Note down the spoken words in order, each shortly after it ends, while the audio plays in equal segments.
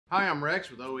Hi, I'm Rex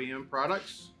with OEM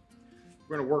Products.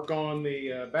 We're going to work on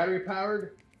the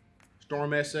battery-powered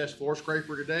Storm SS floor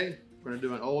scraper today. We're going to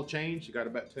do an oil change. You got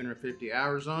about 250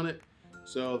 hours on it.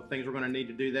 So the things we're going to need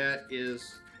to do that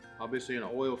is obviously an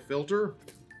oil filter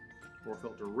or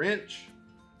filter wrench.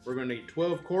 We're going to need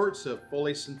 12 quarts of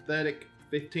fully synthetic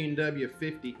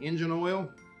 15W50 engine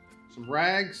oil, some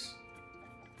rags.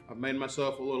 I've made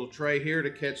myself a little tray here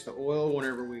to catch the oil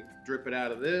whenever we drip it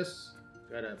out of this.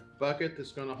 Got a bucket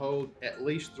that's going to hold at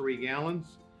least 3 gallons.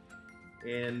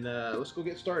 And let's go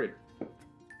get started.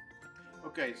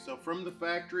 Okay, so from the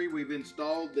factory we've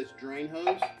installed this drain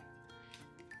hose.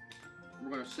 We're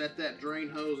going to set that drain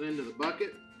hose into the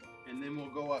bucket, and then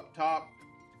we'll go up top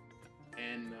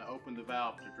and open the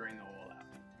valve to drain the oil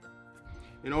out.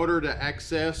 In order to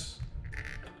access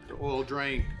the oil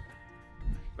drain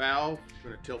valve,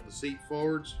 I'm going to tilt the seat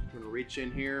forwards. I'm going to reach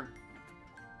in here,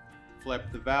 flip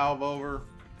the valve over,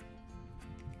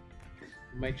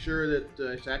 make sure that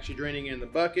it's actually draining in the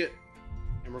bucket,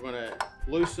 and we're going to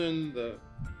loosen the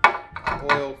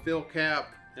oil fill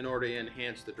cap in order to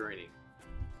enhance the draining.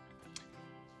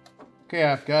 Okay,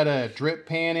 I've got a drip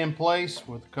pan in place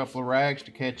with a couple of rags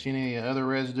to catch any other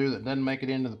residue that doesn't make it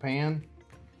into the pan.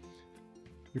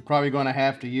 You're probably going to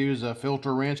have to use a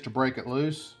filter wrench to break it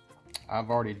loose. I've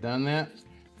already done that.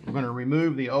 We're going to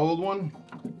remove the old one.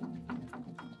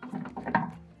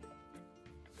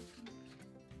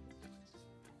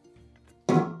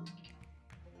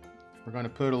 We're going to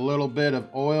put a little bit of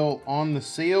oil on the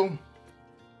seal.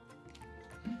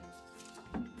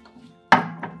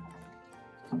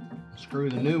 Screw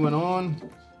the new one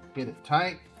on, get it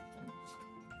tight.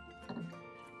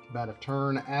 About a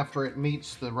turn after it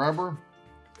meets the rubber.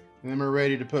 And then we're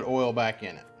ready to put oil back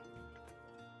in it.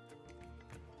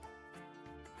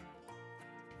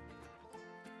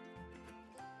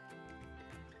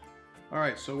 All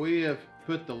right, so we have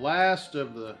put the last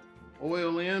of the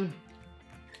oil in,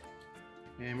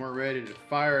 and we're ready to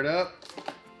fire it up.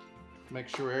 Make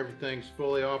sure everything's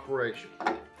fully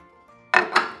operational.